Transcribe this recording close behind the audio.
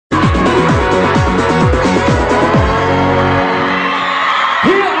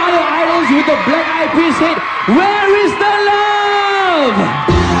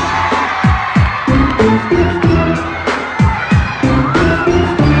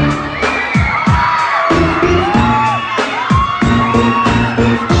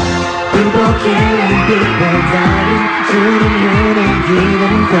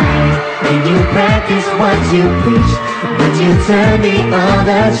practice what you preach, would you turn the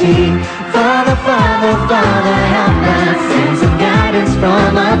other cheek? Father, Father, Father, help my send some guidance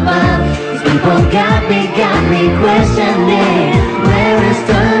from above. These people got me questioning, where is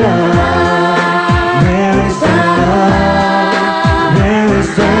the love? Where is the love? Where is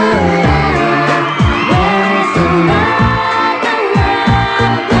the love? Where is the love?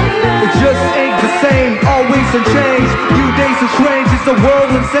 It just ain't the same, always some change. New days are strange, it's a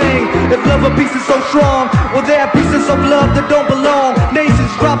world insane. If love and peace is so strong, well there are pieces of love that don't belong.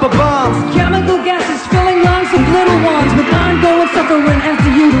 Nations drop bombs, chemical gases filling lungs of little ones with ongoing suffering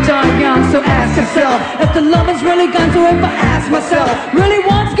after you die young. So ask yourself if the love is really gone. So if I ask myself, really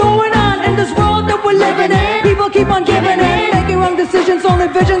what's going on in this world that we're living in? People keep on giving in, making wrong decisions,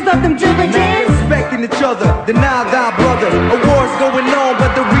 only visions of them dividends. respecting each other, deny thy brother. A war's going on,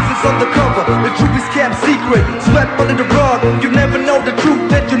 but the reason's undercover. The truth is kept secret, swept under the rug. You never know the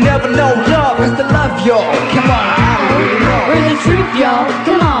truth, that you never know. Love is the love, y'all. Come on, I don't really know. Where's the truth, y'all?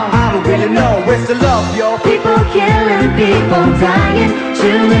 Come on. I don't really know. Where's the love, y'all? People killing, people dying,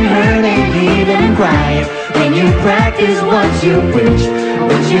 children hurting, even crying. When you practice what you preach,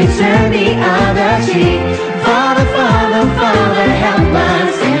 would you turn the other cheek? Father, Father, Father, help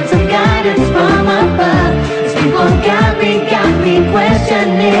us.